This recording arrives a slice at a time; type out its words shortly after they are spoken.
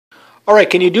All right,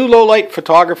 can you do low light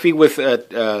photography with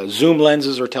zoom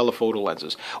lenses or telephoto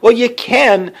lenses? Well, you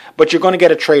can, but you're going to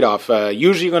get a trade-off.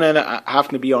 Usually you're going to have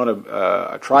to be on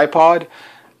a tripod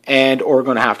and or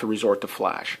going to have to resort to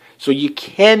flash. So you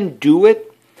can do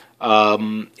it.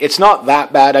 It's not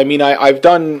that bad. I mean, I've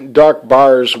done dark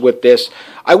bars with this.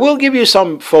 I will give you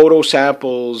some photo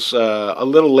samples a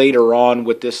little later on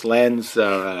with this lens, you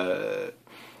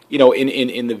know,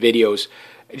 in the videos,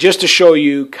 just to show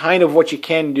you kind of what you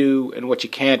can do and what you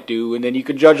can't do, and then you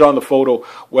can judge on the photo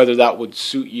whether that would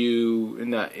suit you in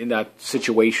that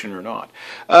situation or not.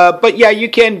 But yeah, you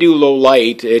can do low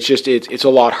light. It's just it's a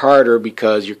lot harder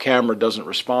because your camera doesn't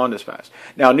respond as fast.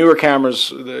 Now, newer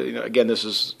cameras, you know, again, this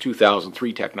is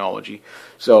 2003 technology,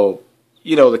 so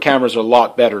you know the cameras are a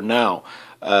lot better now,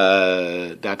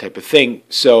 that type of thing.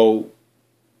 So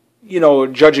you know,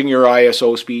 judging your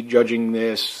ISO speed, judging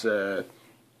this.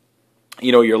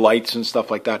 You know, your lights and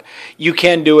stuff like that. You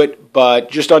can do it,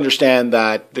 but just understand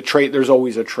that there's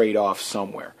always a trade-off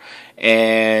somewhere.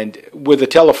 And with a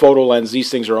telephoto lens,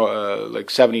 these things are like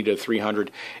 70 to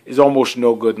 300 is almost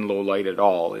no good in low light at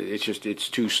all. It's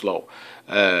too slow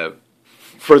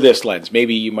for this lens.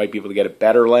 Maybe you might be able to get a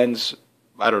better lens.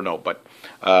 I don't know, but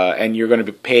and you're going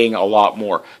to be paying a lot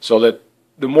more. So that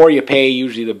the more you pay,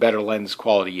 usually the better lens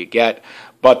quality you get.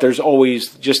 But there's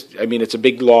always I mean, it's a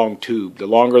big, long tube. The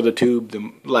longer the tube,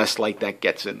 the less light that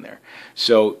gets in there.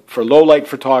 So for low light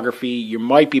photography, you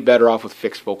might be better off with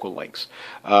fixed focal lengths.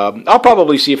 I'll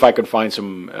probably see if I can find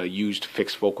some used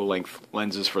fixed focal length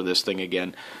lenses for this thing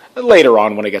again later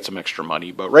on when I get some extra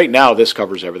money. But right now, this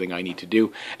covers everything I need to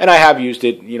do. And I have used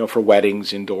it, you know, for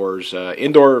weddings, indoors.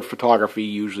 Indoor photography,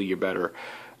 usually you're better,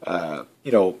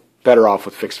 you know, better off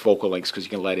with fixed focal lengths because you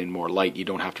can let in more light. You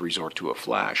don't have to resort to a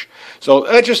flash.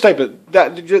 So just type it.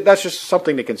 That's just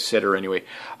something to consider anyway.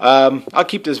 I'll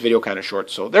keep this video kind of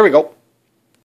short. So there we go.